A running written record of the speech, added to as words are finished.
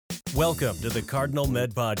Welcome to the Cardinal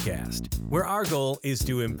Med Podcast, where our goal is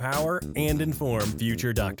to empower and inform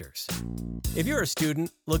future doctors. If you're a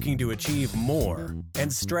student looking to achieve more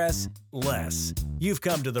and stress less, you've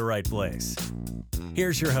come to the right place.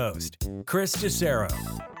 Here's your host, Chris DeCero.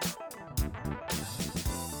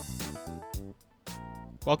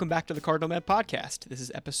 Welcome back to the Cardinal Med Podcast. This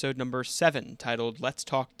is episode number 7, titled Let's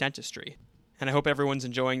Talk Dentistry. And I hope everyone's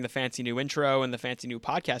enjoying the fancy new intro and the fancy new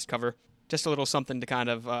podcast cover. Just a little something to kind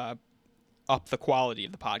of up the quality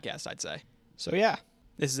of the podcast, I'd say. So yeah,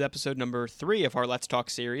 this is episode number 3 of our Let's Talk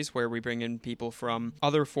series, where we bring in people from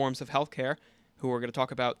other forms of healthcare who are going to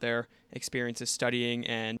talk about their experiences studying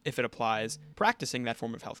and, if it applies, practicing that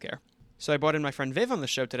form of healthcare. So I brought in my friend Viv on the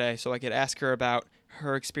show today so I could ask her about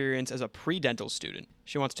her experience as a pre-dental student.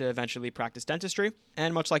 She wants to eventually practice dentistry,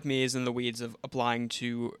 and much like me, is in the weeds of applying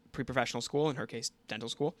to pre-professional school, in her case, dental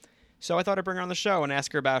school. So I thought I'd bring her on the show and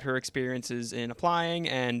ask her about her experiences in applying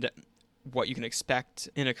and what you can expect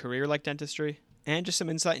in a career like dentistry, and just some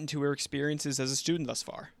insight into her experiences as a student thus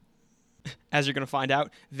far. As you're going to find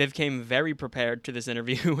out, Viv came very prepared to this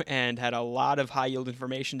interview and had a lot of high-yield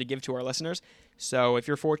information to give to our listeners. So if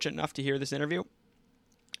you're fortunate enough to hear this interview,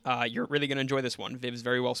 you're really going to enjoy this one. Viv's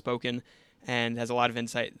very well-spoken and has a lot of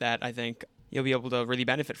insight that I think you'll be able to really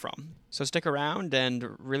benefit from. So stick around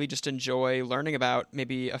and really just enjoy learning about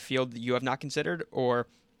maybe a field that you have not considered, or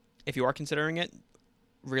if you are considering it,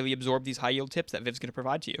 really absorb these high-yield tips that Viv's going to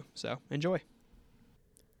provide to you. So enjoy.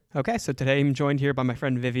 Okay, so today I'm joined here by my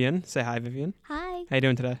friend Vivian. Say hi, Vivian. Hi. How you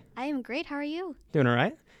doing today? I am great. How are you? Doing all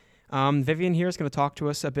right. Vivian here is going to talk to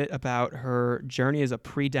us a bit about her journey as a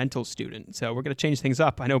pre-dental student. So we're going to change things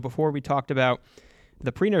up. I know before we talked about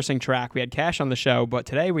the pre-nursing track, we had Cash on the show, but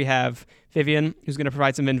today we have Vivian, who's going to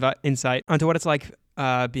provide some insight onto what it's like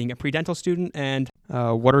being a pre-dental student and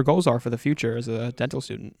what her goals are for the future as a dental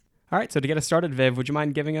student. All right, so to get us started, Viv, would you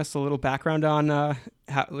mind giving us a little background on,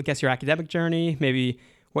 your academic journey, maybe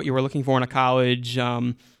what you were looking for in a college,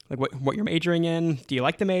 like what you're majoring in? Do you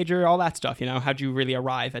like the major? All that stuff, how'd you really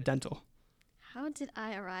arrive at dental? How did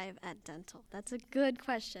I arrive at dental? That's a good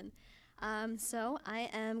question. So I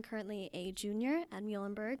am currently a junior at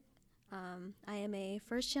Muhlenberg. I am a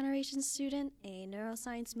first-generation student, a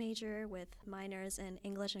neuroscience major with minors in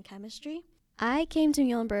English and chemistry. I came to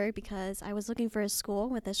Muhlenberg because I was looking for a school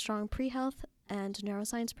with a strong pre-health and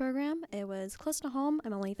neuroscience program. It was close to home.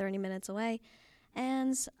 I'm only 30 minutes away.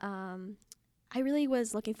 And I really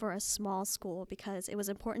was looking for a small school because it was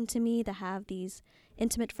important to me to have these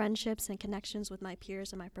intimate friendships and connections with my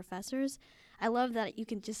peers and my professors. I love that you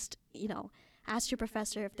can just, ask your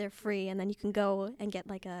professor if they're free, and then you can go and get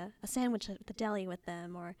like a sandwich at the deli with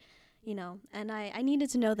them, or, and I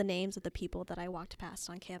needed to know the names of the people that I walked past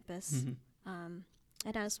on campus. Mm-hmm.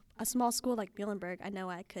 And as a small school like Muhlenberg, I know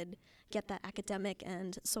I could get that academic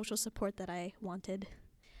and social support that I wanted.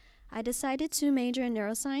 I decided to major in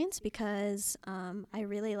neuroscience because I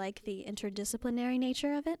really like the interdisciplinary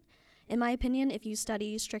nature of it. In my opinion, if you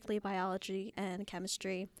study strictly biology and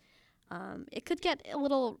chemistry, it could get a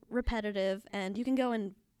little repetitive, and you can go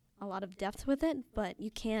in a lot of depth with it, but you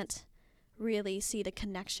can't really see the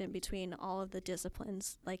connection between all of the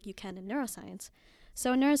disciplines like you can in neuroscience.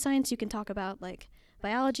 So in neuroscience, you can talk about like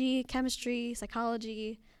biology, chemistry,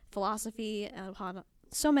 psychology, philosophy,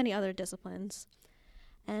 so many other disciplines.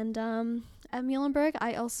 And at Muhlenberg,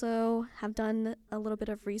 I also have done a little bit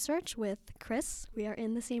of research with Chris. We are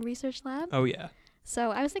in the same research lab. Oh, yeah.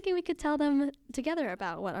 So I was thinking we could tell them together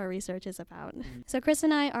about what our research is about. Mm-hmm. So Chris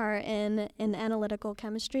and I are in an analytical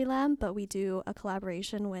chemistry lab, but we do a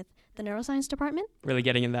collaboration with the neuroscience department. Really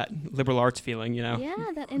getting in that liberal arts feeling, Yeah,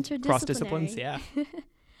 that interdisciplinary. Cross disciplines, yeah.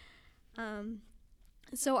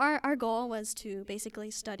 So our goal was to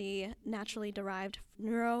basically study naturally derived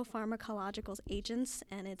neuropharmacological agents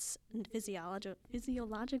and its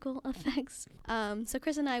physiological effects. So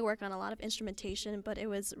Chris and I work on a lot of instrumentation, but it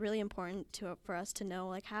was really important for us to know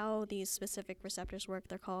like how these specific receptors work.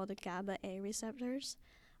 They're called GABA A receptors.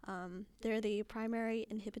 They're the primary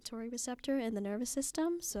inhibitory receptor in the nervous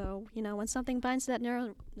system. So when something binds to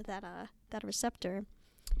that receptor,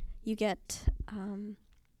 you get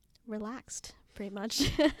relaxed. Pretty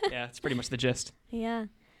much. Yeah, it's pretty much the gist. Yeah.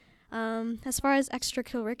 As far as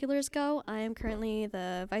extracurriculars go, I am currently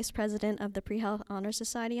the vice president of the Pre-Health Honor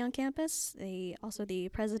Society on campus, also the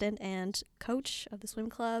president and coach of the swim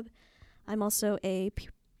club. I'm also a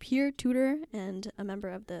peer tutor and a member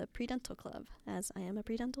of the pre-dental club, as I am a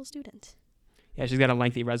pre-dental student. Yeah, she's got a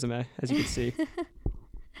lengthy resume, as you can see.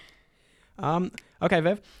 Okay,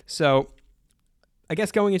 Viv. So I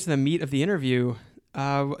guess going into the meat of the interview,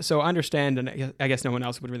 So I understand, and I guess no one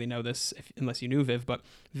else would really know this unless you knew Viv, but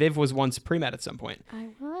Viv was once pre-med at some point. I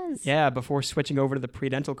was. Yeah, before switching over to the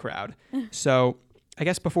pre-dental crowd. So I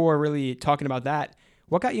guess before really talking about that,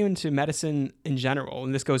 what got you into medicine in general?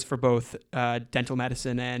 And this goes for both dental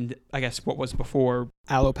medicine and I guess what was before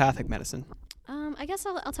allopathic medicine. I guess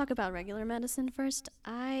I'll talk about regular medicine first.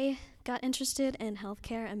 I got interested in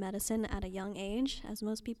healthcare and medicine at a young age, as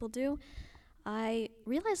most people do. I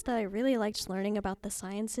realized that I really liked learning about the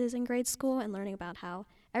sciences in grade school and learning about how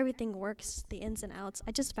everything works, the ins and outs.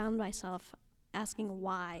 I just found myself asking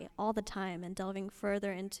why all the time and delving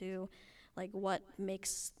further into like what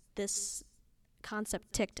makes this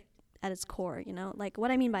concept tick at its core, you know? Like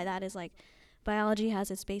what I mean by that is like biology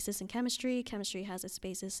has its basis in chemistry, chemistry has its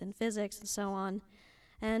basis in physics, and so on.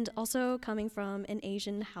 And also coming from an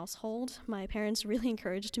Asian household, my parents really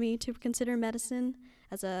encouraged me to consider medicine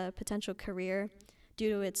as a potential career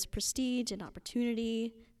due to its prestige and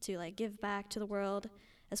opportunity to like give back to the world,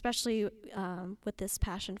 especially with this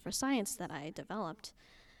passion for science that I developed.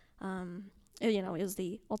 It was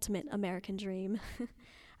the ultimate American dream.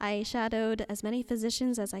 I shadowed as many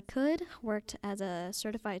physicians as I could, worked as a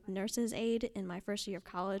certified nurse's aide in my first year of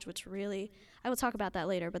college, which really, I will talk about that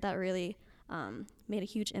later, but that really made a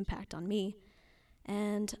huge impact on me.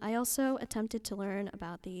 And I also attempted to learn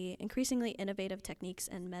about the increasingly innovative techniques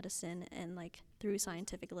in medicine and like through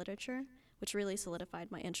scientific literature, which really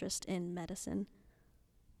solidified my interest in medicine.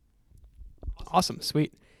 Awesome,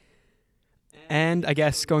 sweet. And I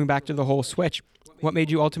guess going back to the whole switch, what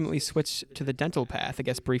made you ultimately switch to the dental path? I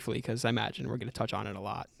guess briefly, because I imagine we're going to touch on it a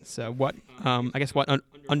lot. So what, what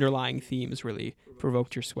underlying themes really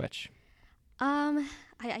provoked your switch? I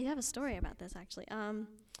have a story about this actually.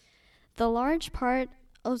 The large part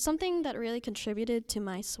of something that really contributed to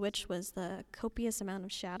my switch was the copious amount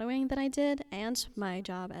of shadowing that I did and my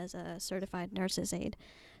job as a certified nurse's aide.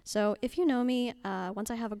 So if you know me,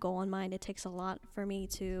 once I have a goal in mind, it takes a lot for me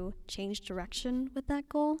to change direction with that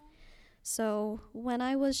goal. So when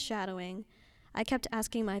I was shadowing, I kept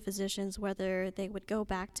asking my physicians whether they would go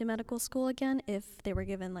back to medical school again if they were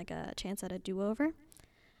given like a chance at a do-over.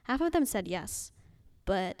 Half of them said yes,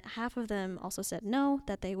 but half of them also said no,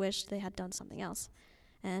 that they wished they had done something else.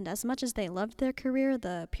 And as much as they loved their career,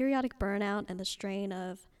 the periodic burnout and the strain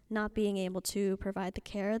of not being able to provide the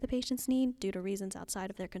care the patients need due to reasons outside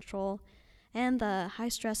of their control, and the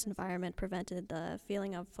high-stress environment prevented the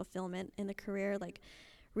feeling of fulfillment in the career, like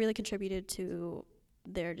really contributed to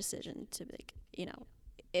their decision to, like, you know,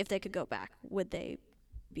 if they could go back, would they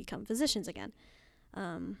become physicians again?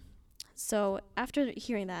 So after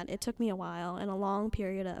hearing that, it took me a while and a long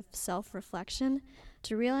period of self-reflection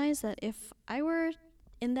to realize that if I were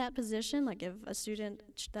in that position, like if a student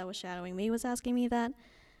that was shadowing me was asking me that,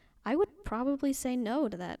 I would probably say no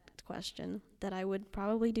to that question, that I would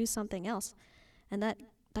probably do something else. And that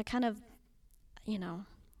kind of, you know,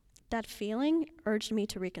 that feeling urged me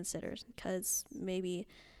to reconsider, because maybe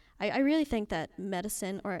I really think that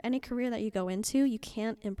medicine or any career that you go into, you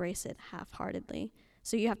can't embrace it half-heartedly.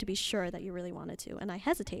 So you have to be sure that you really wanted to. And I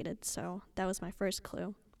hesitated, so that was my first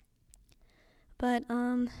clue. But,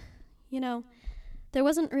 you know, there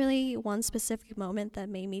wasn't really one specific moment that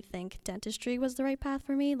made me think dentistry was the right path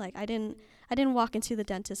for me. Like, I didn't walk into the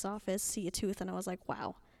dentist's office, see a tooth, and I was like,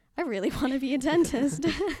 wow, I really want to be a dentist.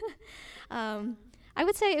 I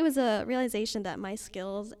would say it was a realization that my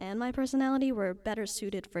skills and my personality were better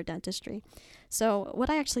suited for dentistry. So what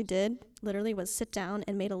I actually did, literally, was sit down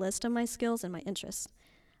and made a list of my skills and my interests.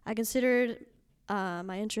 I considered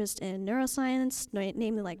my interest in neuroscience,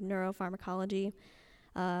 namely like neuropharmacology,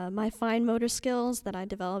 my fine motor skills that I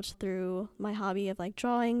developed through my hobby of like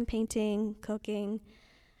drawing, painting, cooking,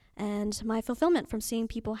 and my fulfillment from seeing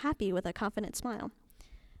people happy with a confident smile.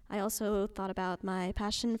 I also thought about my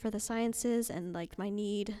passion for the sciences and like my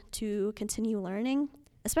need to continue learning,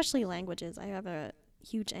 especially languages. I have a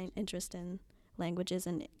huge interest in languages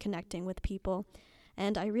and connecting with people.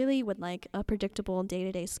 And I really would like a predictable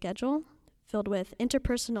day-to-day schedule filled with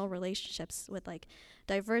interpersonal relationships with like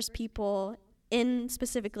diverse people in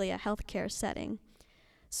specifically a healthcare setting.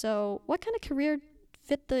 So what kind of career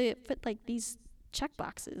fit like these check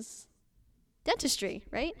boxes? Dentistry,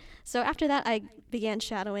 right? So after that, I began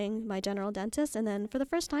shadowing my general dentist, and then for the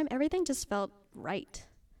first time, everything just felt right.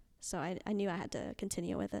 So I knew I had to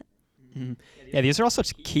continue with it. Mm-hmm. Yeah, these are all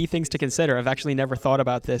such key things to consider. I've actually never thought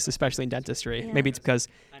about this, especially in dentistry. Yeah. Maybe it's because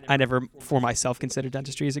I never, for myself, considered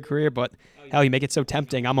dentistry as a career, but hell, you make it so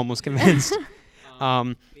tempting, I'm almost convinced.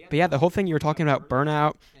 But yeah, the whole thing you were talking about,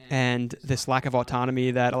 burnout and this lack of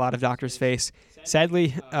autonomy that a lot of doctors face.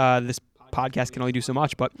 Sadly, this podcast can only do so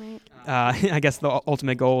much, but Right. I guess the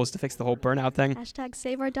ultimate goal is to fix the whole burnout thing. Hashtag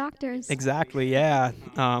save our doctors. Exactly, yeah.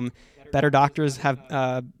 Better doctors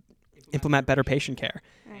have implement better patient care.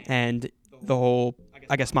 Right. And the whole,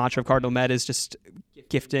 I guess, mantra of Cardinal Med is just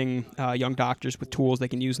gifting young doctors with tools they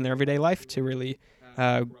can use in their everyday life to really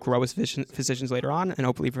grow as physicians later on and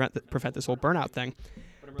hopefully prevent this whole burnout thing.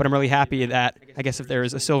 But I'm really happy that, I guess, if there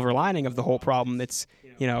is a silver lining of the whole problem, it's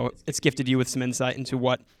gifted you with some insight into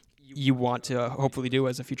what you want to hopefully do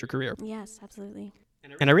as a future career. Yes, absolutely.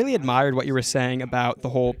 And I really admired what you were saying about the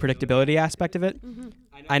whole predictability aspect of it. Mm-hmm.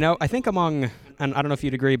 I think among, and I don't know if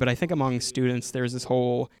you'd agree, but I think among students there's this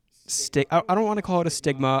whole, I don't want to call it a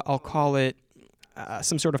stigma, I'll call it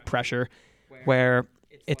some sort of pressure, where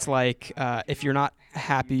it's like if you're not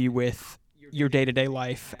happy with your day-to-day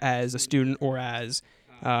life as a student or as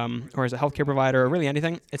a healthcare provider or really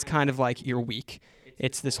anything, it's kind of like you're weak.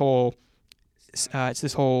 It's this whole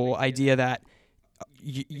idea that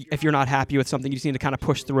if you're not happy with something, you just need to kind of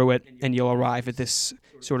push through it and you'll arrive at this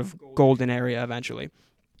sort of golden area eventually.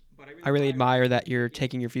 I really admire that you're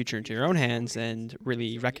taking your future into your own hands and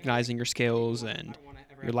really recognizing your skills and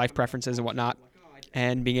your life preferences and whatnot,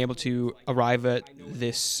 and being able to arrive at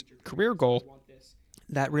this career goal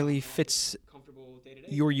that really fits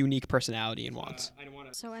your unique personality and wants.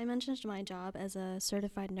 So I mentioned my job as a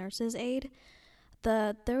certified nurse's aide.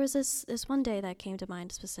 There was this one day that came to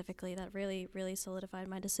mind specifically that really, really solidified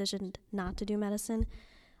my decision not to do medicine.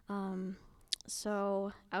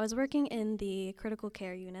 So I was working in the critical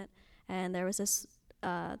care unit, and there was this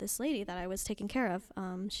lady that I was taking care of.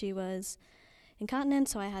 She was incontinent,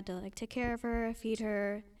 so I had to take care of her, feed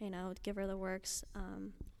her, give her the works.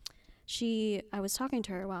 I was talking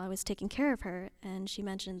to her while I was taking care of her, and she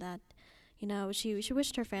mentioned that, she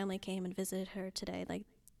wished her family came and visited her today.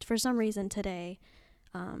 For some reason today,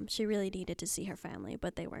 she really needed to see her family,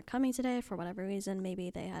 but they weren't coming today for whatever reason. Maybe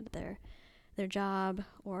they had their job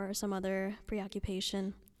or some other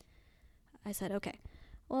preoccupation. I said, okay.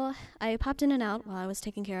 Well, I popped in and out while I was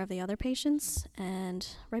taking care of the other patients, and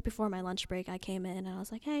right before my lunch break, I came in and I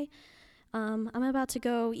was like, hey, I'm about to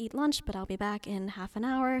go eat lunch, but I'll be back in half an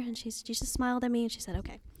hour. And she just smiled at me and she said,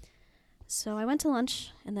 okay. So I went to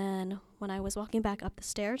lunch, and then when I was walking back up the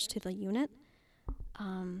stairs to the unit,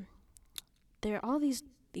 all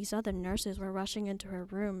these other nurses were rushing into her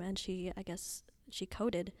room, and she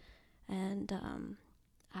coded, and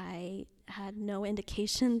I had no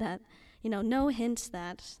indication that, no hint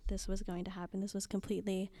that this was going to happen. This was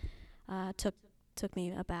completely took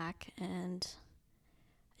me aback, and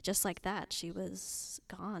just like that, she was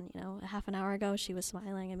gone. A half an hour ago, she was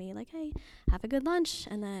smiling at me like, "Hey, have a good lunch,"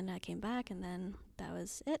 and then I came back, and then that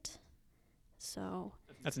was it. So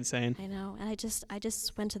that's insane. I know, and I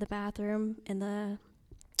just went to the bathroom in the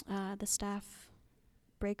staff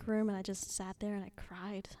break room, and I just sat there and I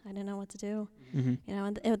cried. I didn't know what to do. Mm-hmm.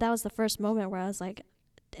 And that was the first moment where I was like,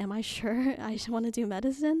 "Am I sure I want to do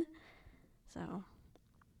medicine?" So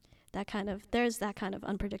there's that kind of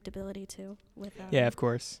unpredictability too. With yeah, of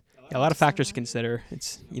course. Yeah, a lot of factors to consider.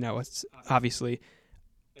 It's it's obviously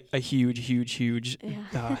a huge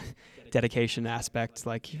dedication aspect,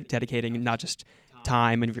 like dedicating not just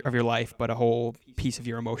time of your life, but a whole piece of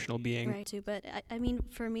your emotional being. Right, too. But I mean,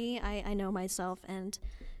 for me, I know myself, and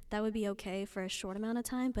that would be okay for a short amount of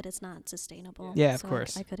time, but it's not sustainable. Yeah, of so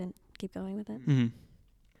course. I couldn't keep going with it. Mm-hmm.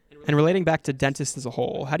 And relating back to dentists as a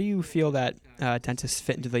whole, how do you feel that dentists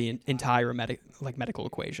fit into the entire medical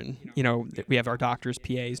equation? We have our doctors,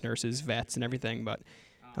 PAs, nurses, vets, and everything, but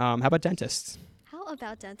how about dentists? How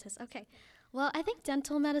about dentists? Okay. Well, I think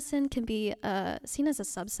dental medicine can be seen as a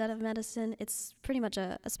subset of medicine. It's pretty much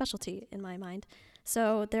a specialty in my mind.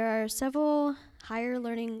 So there are several higher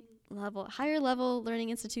level learning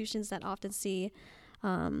institutions that often see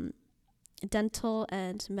dental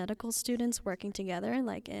and medical students working together,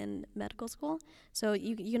 like in medical school. So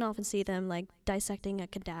you can often see them dissecting a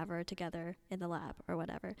cadaver together in the lab or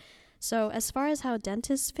whatever. So as far as how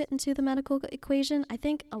dentists fit into the medical equation, I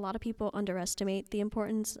think a lot of people underestimate the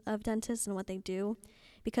importance of dentists and what they do,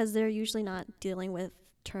 because they're usually not dealing with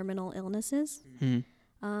terminal illnesses.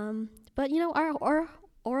 Mm-hmm. But our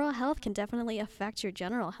oral health can definitely affect your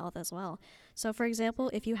general health as well. So for example,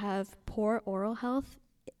 if you have poor oral health,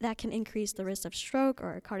 that can increase the risk of stroke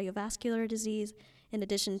or cardiovascular disease, in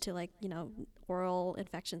addition to oral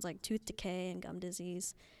infections like tooth decay and gum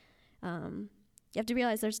disease. You have to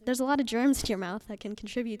realize there's a lot of germs in your mouth that can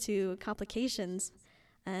contribute to complications,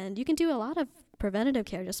 and you can do a lot of preventative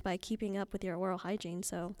care just by keeping up with your oral hygiene.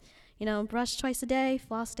 So, brush twice a day,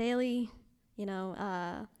 floss daily,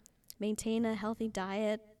 maintain a healthy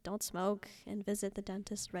diet, don't smoke, and visit the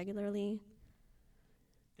dentist regularly.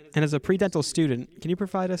 And as a pre-dental student, can you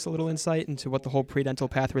provide us a little insight into what the whole pre-dental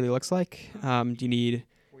path really looks like? Do you need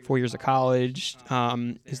 4 years of college?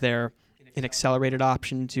 Is there an accelerated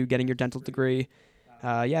option to getting your dental degree?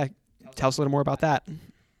 Tell us a little more about that.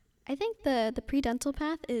 I think the pre-dental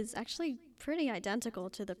path is actually pretty identical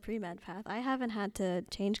to the pre-med path. I haven't had to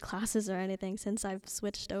change classes or anything since I've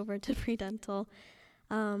switched over to pre-dental.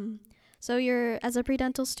 So as a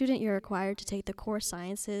pre-dental student, you're required to take the core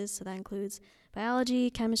sciences. So that includes biology,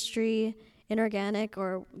 chemistry, inorganic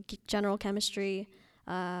or general chemistry,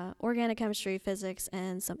 organic chemistry, physics,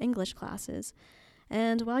 and some English classes.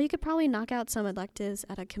 And while you could probably knock out some electives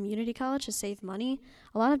at a community college to save money,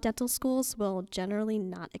 a lot of dental schools will generally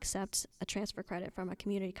not accept a transfer credit from a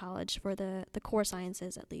community college for the core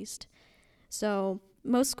sciences at least. So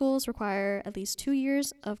most schools require at least 2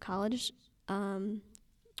 years of college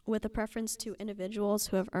with a preference to individuals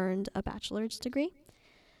who have earned a bachelor's degree.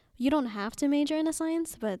 You don't have to major in a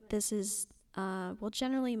science, but this is will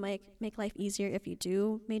generally make life easier if you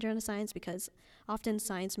do major in a science, because often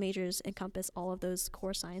science majors encompass all of those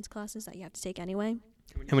core science classes that you have to take anyway.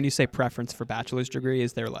 And when you say preference for bachelor's degree,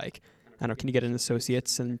 is there can you get an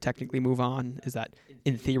associate's and technically move on? Is that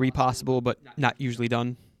in theory possible, but not usually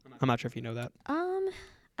done? I'm not sure if you know that.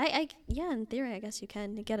 In theory, I guess you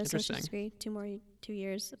can get an associate's degree 2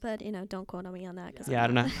 years, but don't quote me on that. I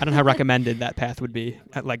don't know how recommended that path would be.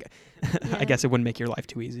 I guess it wouldn't make your life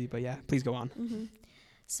too easy, but yeah, please go on. Mm-hmm.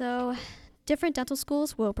 So, different dental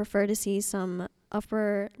schools will prefer to see some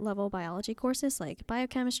upper level biology courses like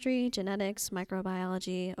biochemistry, genetics,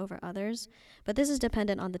 microbiology over others, but this is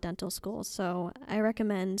dependent on the dental school. So, I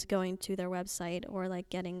recommend going to their website or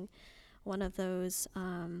getting one of those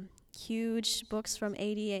huge books from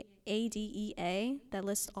ADEA that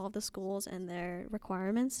lists all the schools and their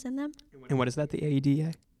requirements in them. And what is that, the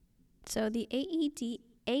ADEA? So the ADEA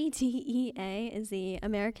is the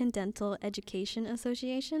American Dental Education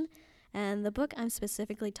Association, and the book I'm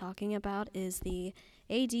specifically talking about is the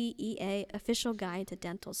ADEA Official Guide to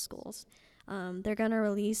Dental Schools. They're going to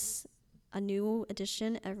release a new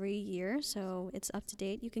edition every year, so it's up to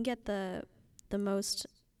date. You can get the most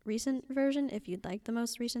recent version if you'd like the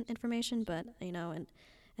most recent information, but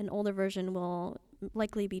an older version will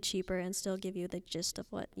likely be cheaper and still give you the gist of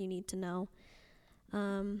what you need to know.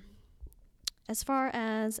 As far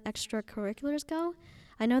as extracurriculars go,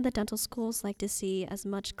 I know that dental schools like to see as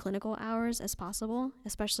much clinical hours as possible,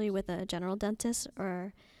 especially with a general dentist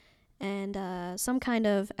and some kind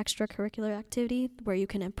of extracurricular activity where you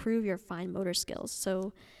can improve your fine motor skills.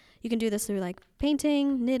 So you can do this through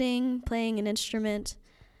painting, knitting, playing an instrument.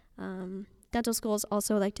 Dental schools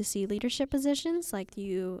also like to see leadership positions, like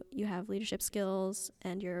you have leadership skills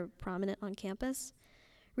and you're prominent on campus.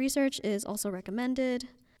 Research is also recommended.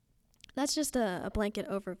 That's just a blanket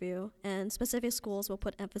overview, and specific schools will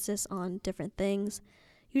put emphasis on different things.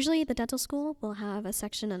 Usually the dental school will have a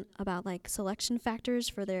section about selection factors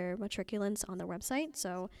for their matriculants on their website,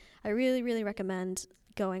 so I really, really recommend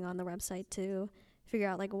going on the website to figure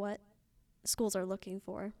out what schools are looking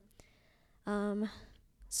for.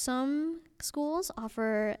 Some schools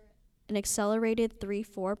offer an accelerated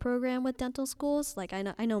 3-4 program with dental schools. I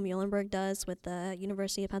know Muhlenberg does with the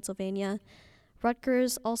University of Pennsylvania.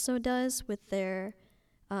 Rutgers also does with their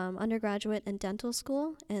undergraduate and dental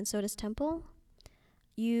school, and so does Temple.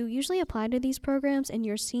 You usually apply to these programs in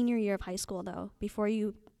your senior year of high school, though, before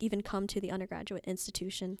you even come to the undergraduate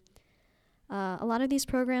institution. A lot of these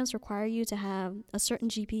programs require you to have a certain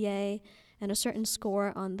GPA and a certain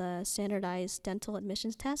score on the standardized dental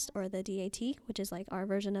admissions test, or the DAT, which is our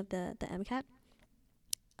version of the MCAT,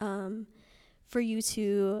 for you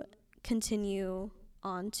to continue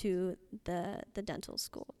on to the dental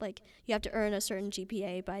school. You have to earn a certain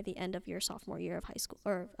GPA by the end of your sophomore year of high school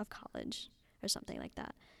or of college or something like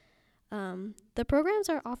that. The programs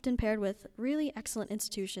are often paired with really excellent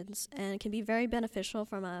institutions and can be very beneficial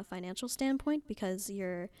from a financial standpoint, because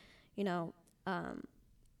you're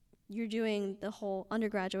doing the whole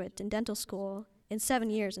undergraduate and dental school in 7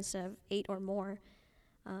 years instead of 8 or more.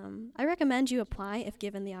 I recommend you apply if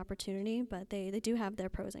given the opportunity, but they do have their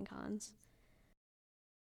pros and cons.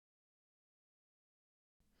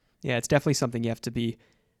 Yeah, it's definitely something you have to be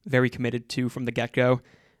very committed to from the get-go.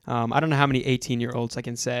 I don't know how many 18-year-olds I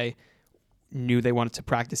can say knew they wanted to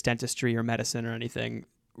practice dentistry or medicine or anything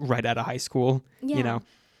right out of high school. Yeah.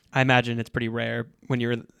 I imagine it's pretty rare when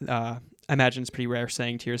you're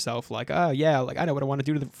saying to yourself I know what I want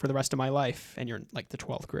to do for the rest of my life, and you're in the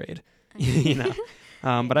 12th grade.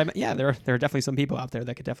 But there are definitely some people out there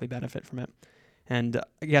that could definitely benefit from it. And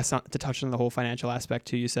I guess to touch on the whole financial aspect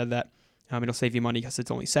too, you said that It'll save you money because it's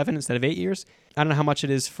only 7 instead of 8 years. I don't know how much it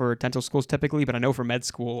is for dental schools typically, but I know for med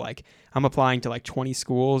school, like I'm applying to like 20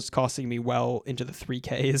 schools, costing me well into the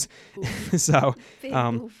 3Ks. So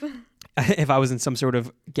if I was in some sort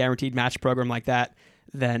of guaranteed match program like that,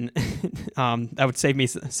 then that would save me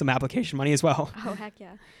some application money as well. Oh, heck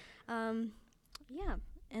yeah. Yeah.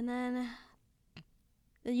 And then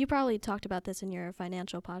you probably talked about this in your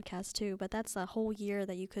financial podcast too, but that's a whole year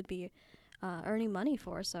that you could be earning money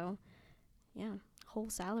for. So, yeah, whole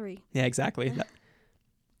salary. Yeah, exactly.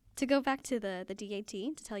 To go back to the DAT,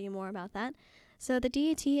 to tell you more about that. So the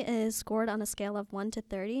DAT is scored on a scale of 1 to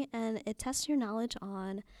 30, and it tests your knowledge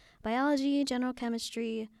on biology, general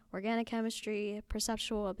chemistry, organic chemistry,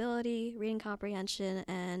 perceptual ability, reading comprehension,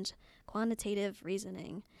 and quantitative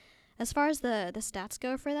reasoning. As far as the stats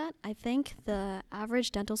go for that, I think the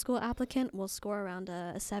average dental school applicant will score around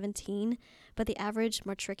a 17, but the average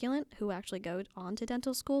matriculant who actually goes on to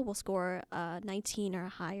dental school will score 19 or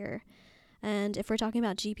higher. And if we're talking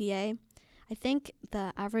about GPA, I think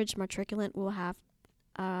the average matriculant will have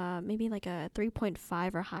maybe like a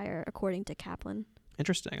 3.5 or higher according to Kaplan.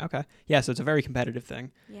 Interesting. Okay. Yeah, so it's a very competitive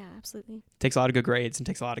thing. Yeah, absolutely. Takes a lot of good grades and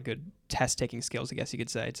takes a lot of good test-taking skills, I guess you could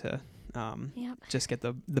say, to just get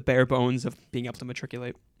the bare bones of being able to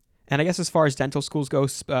matriculate. And I guess as far as dental schools go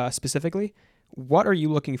specifically, what are you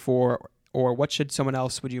looking for, or what should someone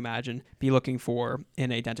else, would you imagine, be looking for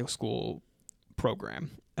in a dental school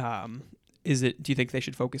program? Do you think they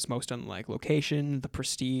should focus most on like location, the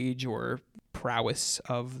prestige, or prowess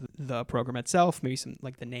of the program itself? Maybe some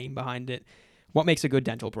like the name behind it. What makes a good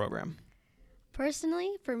dental program?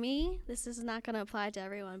 Personally, for me, this is not going to apply to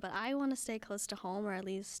everyone, but I want to stay close to home, or at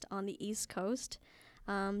least on the East Coast.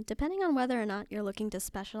 Depending on whether or not you're looking to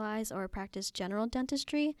specialize or practice general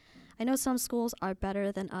dentistry, I know some schools are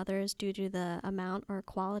better than others due to the amount or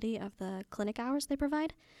quality of the clinic hours they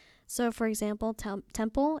provide. So, for example,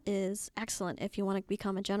 Temple is excellent if you want to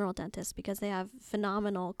become a general dentist because they have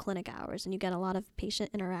phenomenal clinic hours and you get a lot of patient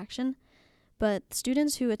interaction. But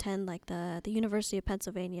students who attend like the University of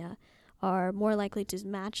Pennsylvania are more likely to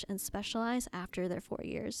match and specialize after their 4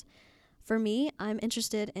 years. For me, I'm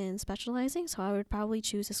interested in specializing, so I would probably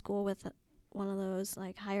choose a school with one of those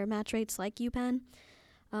like higher match rates like UPenn.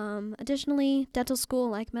 Additionally, dental school,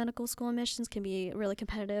 like medical school admissions, can be really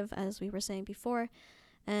competitive, as we were saying before.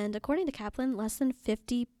 And according to Kaplan, less than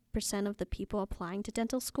 50% of the people applying to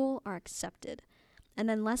dental school are accepted. And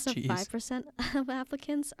then less than 5% of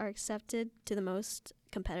applicants are accepted to the most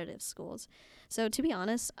competitive schools. So to be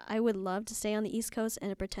honest, I would love to stay on the East Coast and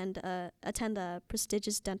attend a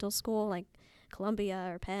prestigious dental school like Columbia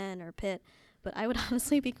or Penn or Pitt. But I would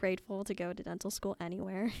honestly be grateful to go to dental school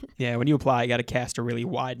anywhere. Yeah, when you apply, you got to cast a really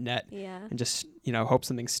wide net. Yeah. And just, hope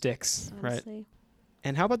something sticks, Honestly. Right?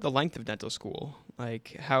 And how about the length of dental school?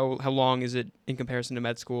 Like, how long is it in comparison to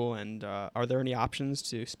med school? And are there any options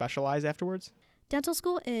to specialize afterwards? Dental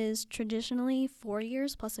school is traditionally 4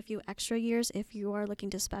 years plus a few extra years if you are looking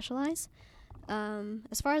to specialize.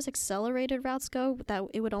 As far as accelerated routes go, that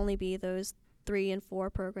it would only be those 3 and 4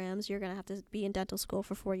 programs. You're going to have to be in dental school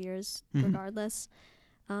for 4 years regardless.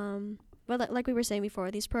 But like we were saying before,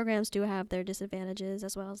 these programs do have their disadvantages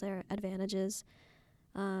as well as their advantages.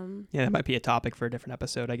 Yeah, that might be a topic for a different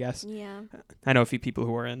episode, I guess. Yeah. I know a few people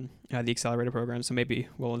who are in the accelerated program, so maybe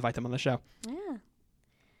we'll invite them on the show. Yeah.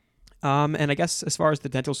 And I guess as far as the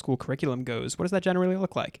dental school curriculum goes, what does that generally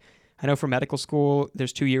look like? I know for medical school,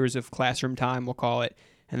 there's 2 years of classroom time, we'll call it,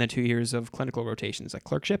 and then 2 years of clinical rotations, like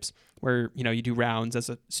clerkships, where, you do rounds as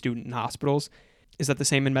a student in hospitals. Is that the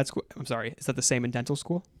same in med school? Is that the same in dental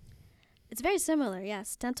school? It's very similar,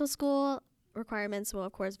 yes. Dental school requirements will,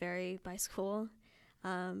 of course, vary by school.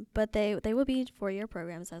 But they will be 4-year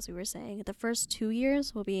programs, as we were saying. The first 2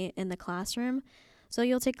 years will be in the classroom. So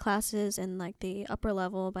you'll take classes in like the upper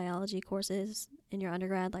level biology courses in your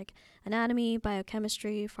undergrad, like anatomy,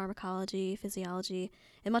 biochemistry, pharmacology, physiology,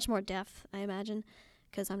 in much more depth, I imagine,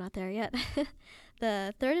 because I'm not there yet.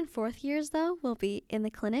 The 3rd and 4th years, though, will be in the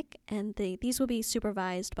clinic, and these will be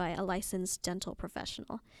supervised by a licensed dental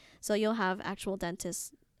professional. So you'll have actual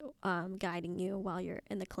dentists guiding you while you're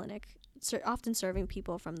in the clinic, often serving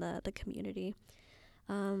people from the community.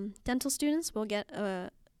 Dental students will get a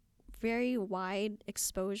very wide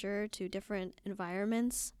exposure to different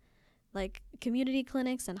environments, like community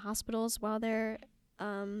clinics and hospitals while they're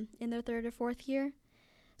in their 3rd or 4th year.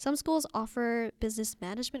 Some schools offer business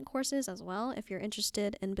management courses as well if you're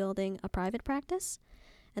interested in building a private practice.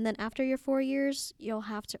 And then after your 4 years, you'll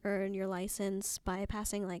have to earn your license by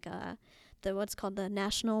passing like what's called the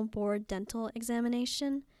National Board Dental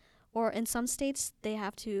Examination. Or in some states, they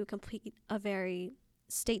have to complete a very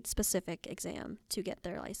state-specific exam to get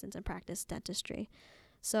their license and practice dentistry.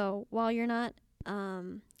 So while you're not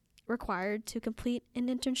required to complete an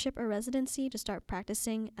internship or residency to start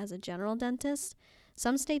practicing as a general dentist,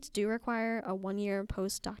 some states do require a 1-year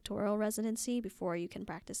postdoctoral residency before you can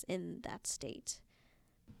practice in that state.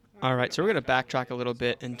 All right, so we're going to backtrack a little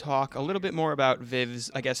bit and talk a little bit more about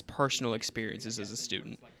Viv's, I guess, personal experiences as a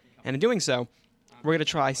student. And in doing so, we're going to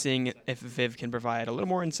try seeing if Viv can provide a little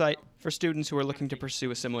more insight for students who are looking to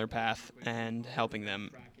pursue a similar path and helping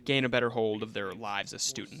them gain a better hold of their lives as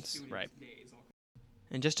students, right?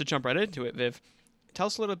 And just to jump right into it, Viv, tell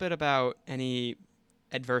us a little bit about any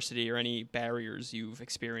adversity or any barriers you've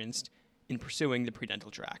experienced in pursuing the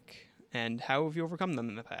pre-dental track, and how have you overcome them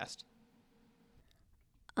in the past?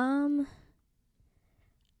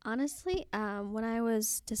 Honestly, when I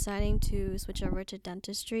was deciding to switch over to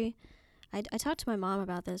dentistry, I talked to my mom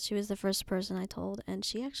about this. She was the first person I told, and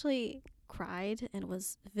she actually cried and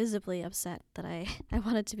was visibly upset that I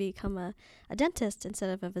wanted to become a dentist instead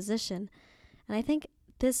of a physician. And I think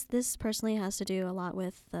this personally has to do a lot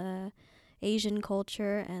with the Asian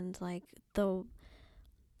culture and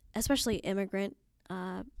especially immigrant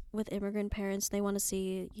parents. They want to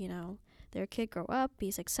see, their kid grow up, be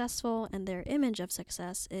successful, and their image of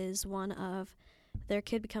success is one of their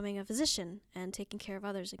kid becoming a physician and taking care of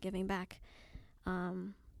others and giving back.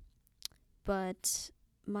 But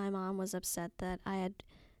my mom was upset that I had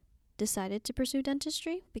decided to pursue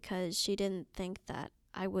dentistry because she didn't think that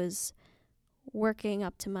I was working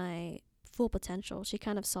up to my full potential. She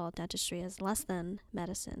kind of saw dentistry as less than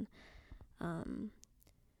medicine. And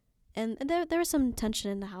there was some tension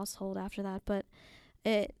in the household after that, but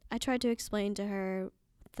I tried to explain to her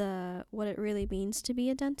what it really means to be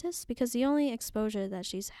a dentist, because the only exposure that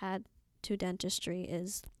she's had to dentistry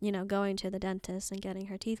is, going to the dentist and getting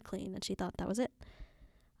her teeth cleaned, and she thought that was it.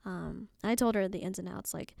 I told her the ins and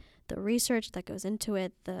outs, like the research that goes into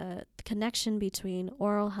it, the connection between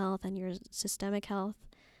oral health and your systemic health.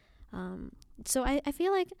 So I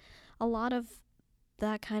feel like a lot of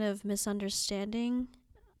that kind of misunderstanding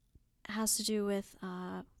has to do with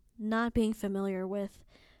not being familiar with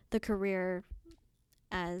the career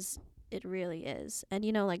as it really is. And,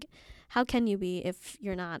 how can you be if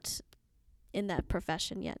you're not in that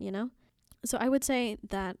profession yet, So I would say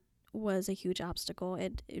that was a huge obstacle.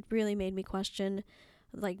 It really made me question,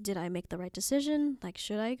 did I make the right decision?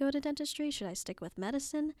 Should I go to dentistry? Should I stick with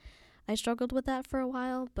medicine? I struggled with that for a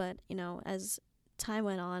while, but, as time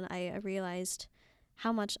went on, I realized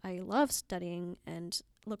how much I love studying and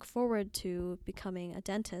look forward to becoming a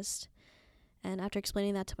dentist. And after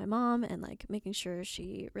explaining that to my mom and making sure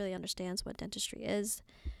she really understands what dentistry is,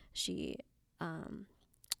 she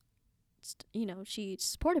she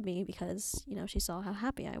supported me because she saw how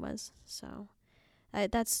happy I was. So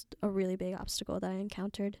that's a really big obstacle that I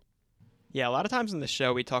encountered. Yeah, a lot of times in the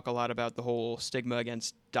show we talk a lot about the whole stigma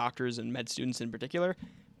against doctors and med students in particular,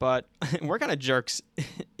 but we're kind of jerks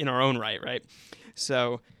in our own right?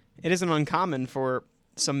 So it isn't uncommon for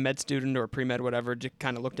some med student or pre-med whatever to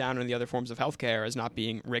kind of look down on the other forms of healthcare as not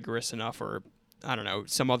being rigorous enough, or I don't know,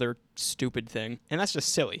 some other stupid thing. And that's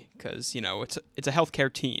just silly because, it's a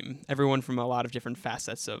healthcare team. Everyone from a lot of different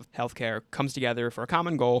facets of healthcare comes together for a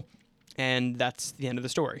common goal, and that's the end of the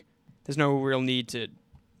story. There's no real need to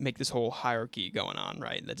make this whole hierarchy going on,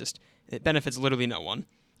 right? It benefits literally no one.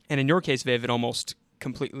 And in your case, Viv, it almost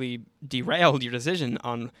completely derailed your decision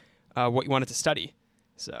on what you wanted to study.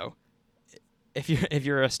 So if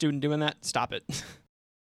you're a student doing that, stop it.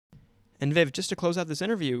 And Viv, just to close out this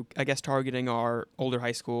interview, I guess targeting our older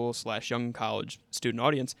high school / young college student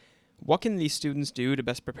audience, what can these students do to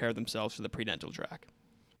best prepare themselves for the pre-dental track?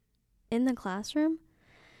 In the classroom,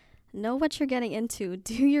 know what you're getting into,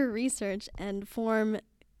 do your research, and form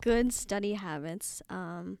good study habits.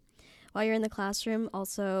 While you're in the classroom,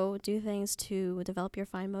 also do things to develop your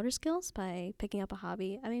fine motor skills by picking up a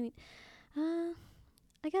hobby.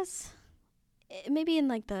 I guess maybe in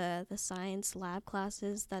the science lab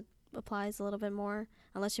classes that applies a little bit more,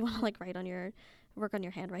 unless you want to work on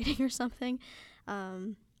your handwriting or something.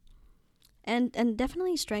 And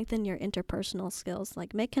definitely strengthen your interpersonal skills,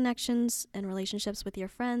 make connections and relationships with your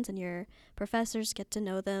friends and your professors, get to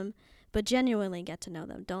know them, but genuinely get to know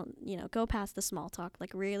them. Don't, go past the small talk,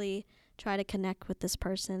 really try to connect with this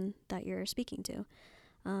person that you're speaking to.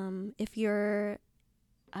 If you're,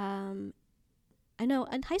 I know,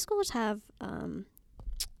 and high schoolers have,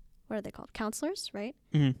 what are they called? Counselors, right?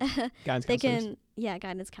 Mm-hmm. Guidance counselors.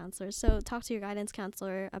 Guidance counselors. So talk to your guidance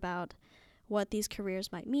counselor about what these careers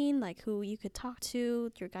might mean, who you could talk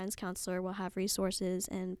to. Your guidance counselor will have resources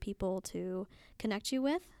and people to connect you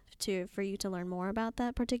with for you to learn more about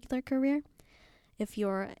that particular career. If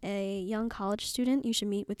you're a young college student, you should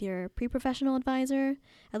meet with your pre-professional advisor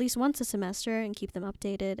at least once a semester and keep them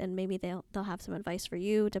updated, and maybe they'll have some advice for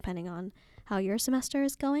you depending on how your semester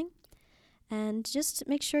is going. And just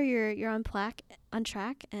make sure you're on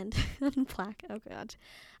track and on plaque. Oh god.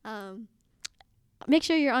 Make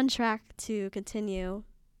sure you're on track to continue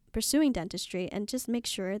pursuing dentistry, and just make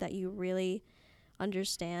sure that you really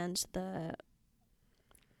understand the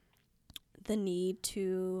need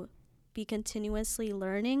to be continuously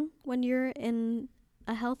learning when you're in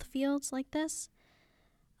a health field like this.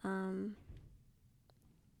 Go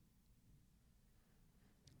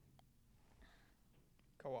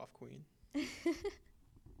off, Queen.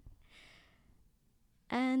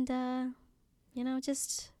 And,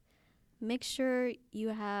 just make sure you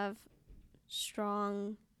have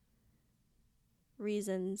strong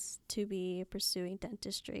reasons to be pursuing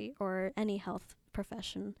dentistry or any health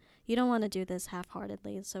profession. You don't want to do this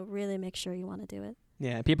half-heartedly, so really make sure you want to do it.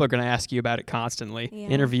 Yeah, people are going to ask you about it constantly. Yeah.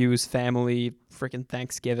 Interviews, family, freaking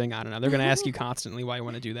Thanksgiving, I don't know. They're going to ask you constantly why you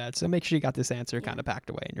want to do that. So make sure you got this answer kind of packed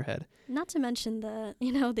away in your head. Not to mention the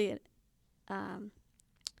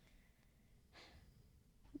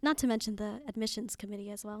admissions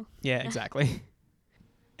committee as well. Yeah, exactly.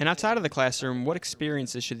 And outside of the classroom, what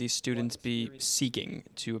experiences should these students be seeking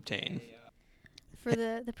to obtain? For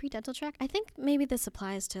the pre-dental track, I think maybe this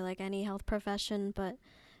applies to like any health profession, but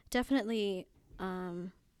definitely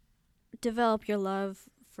develop your love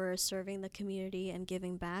for serving the community and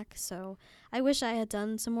giving back. So I wish I had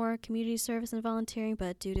done some more community service and volunteering,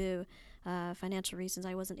 but due to financial reasons,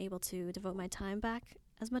 I wasn't able to devote my time back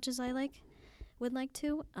as much as I would like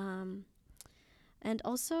to. And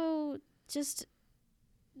also just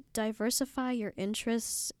diversify your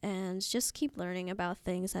interests and just keep learning about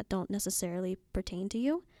things that don't necessarily pertain to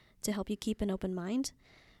you to help you keep an open mind.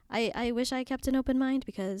 I wish I kept an open mind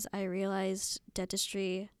because I realized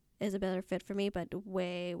dentistry is a better fit for me, but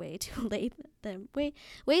way too late than way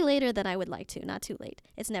later than I would like to. Not too late.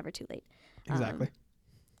 It's never too late. Exactly.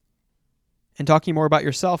 And talking more about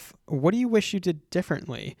yourself, what do you wish you did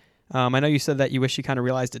differently? I know you said that you wish you kind of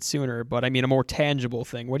realized it sooner, but I mean a more tangible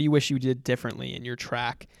thing. What do you wish you did differently in your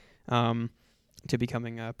track to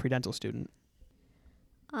becoming a pre-dental student?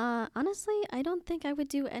 Honestly, I don't think I would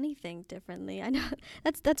do anything differently. I know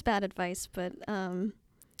that's bad advice, but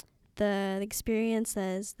the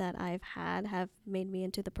experiences that I've had have made me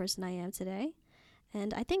into the person I am today.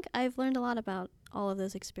 And I think I've learned a lot about all of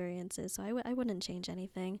those experiences, so I wouldn't change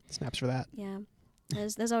anything. Snaps for that. Yeah.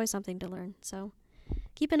 There's always something to learn, so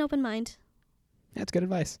keep an open mind. That's good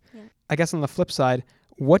advice. Yeah. I guess on the flip side,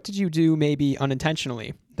 what did you do maybe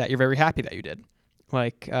unintentionally that you're very happy that you did?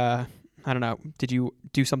 Like, I don't know, did you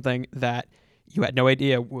do something that you had no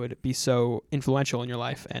idea would be so influential in your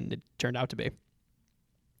life and it turned out to be?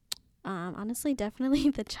 Honestly, definitely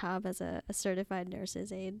the job as a certified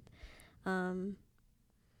nurse's aide.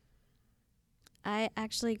 I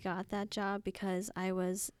actually got that job because I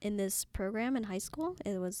was in this program in high school.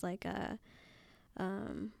 It was like a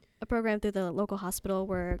program through the local hospital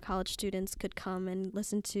where college students could come and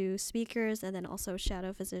listen to speakers and then also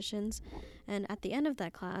shadow physicians. And at the end of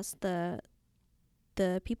that class, the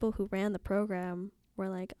people who ran the program were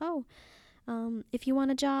like, if you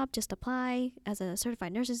want a job, just apply as a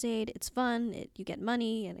certified nurse's aide. It's fun. You get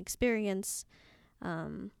money and experience.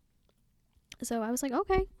 So I was like,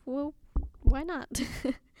 okay, well, why not?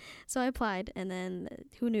 So I applied, and then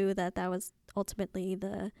who knew that was ultimately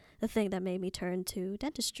the thing that made me turn to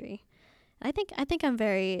dentistry. I think that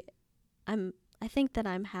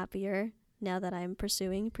I'm happier now that I'm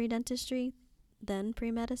pursuing pre-dentistry than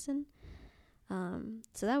pre-medicine.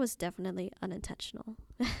 So that was definitely unintentional.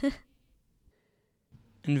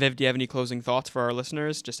 And Viv, do you have any closing thoughts for our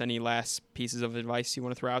listeners? Just any last pieces of advice you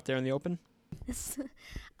want to throw out there in the open?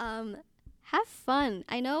 Have fun.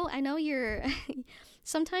 I know you're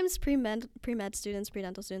sometimes pre-med students,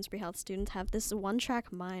 pre-dental students, pre-health students have this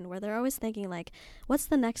one-track mind where they're always thinking like, what's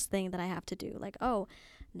the next thing that I have to do? Like, oh,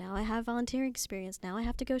 now I have volunteering experience. Now I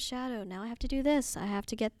have to go shadow. Now I have to do this. I have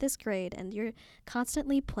to get this grade. And you're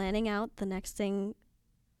constantly planning out the next thing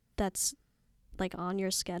that's like on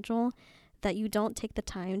your schedule, that you don't take the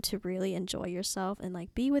time to really enjoy yourself and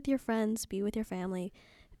like be with your friends, be with your family,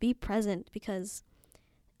 be present, because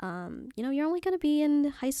you're only going to be in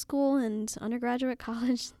high school and undergraduate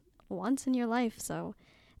college once in your life. So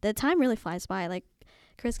the time really flies by. Like,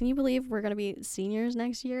 Chris, can you believe we're going to be seniors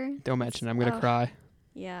next year? Don't mention it. I'm going to cry.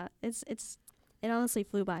 Yeah, it honestly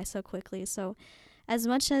flew by so quickly. So as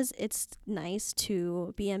much as it's nice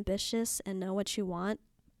to be ambitious and know what you want,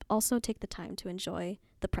 also take the time to enjoy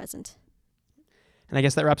the present. And I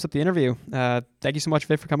guess that wraps up the interview. Thank you so much,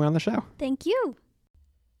 Viv, for coming on the show. Thank you.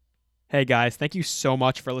 Hey guys, thank you so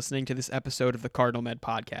much for listening to this episode of the Cardinal Med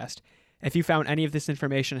Podcast. If you found any of this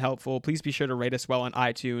information helpful, please be sure to rate us well on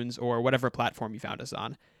iTunes or whatever platform you found us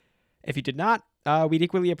on. If you did not, we'd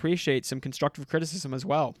equally appreciate some constructive criticism as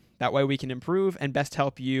well. That way we can improve and best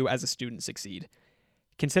help you as a student succeed.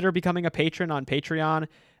 Consider becoming a patron on Patreon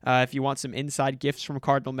if you want some inside gifts from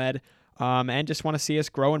Cardinal Med and just want to see us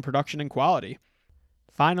grow in production and quality.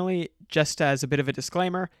 Finally, just as a bit of a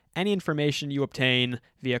disclaimer, any information you obtain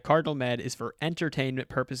via Cardinal Med is for entertainment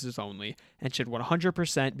purposes only and should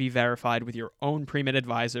 100% be verified with your own pre-med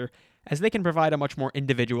advisor, as they can provide a much more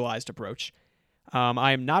individualized approach.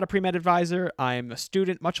 I am not a pre-med advisor. I am a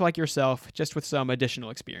student, much like yourself, just with some additional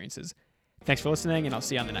experiences. Thanks for listening, and I'll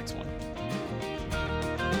see you on the next one.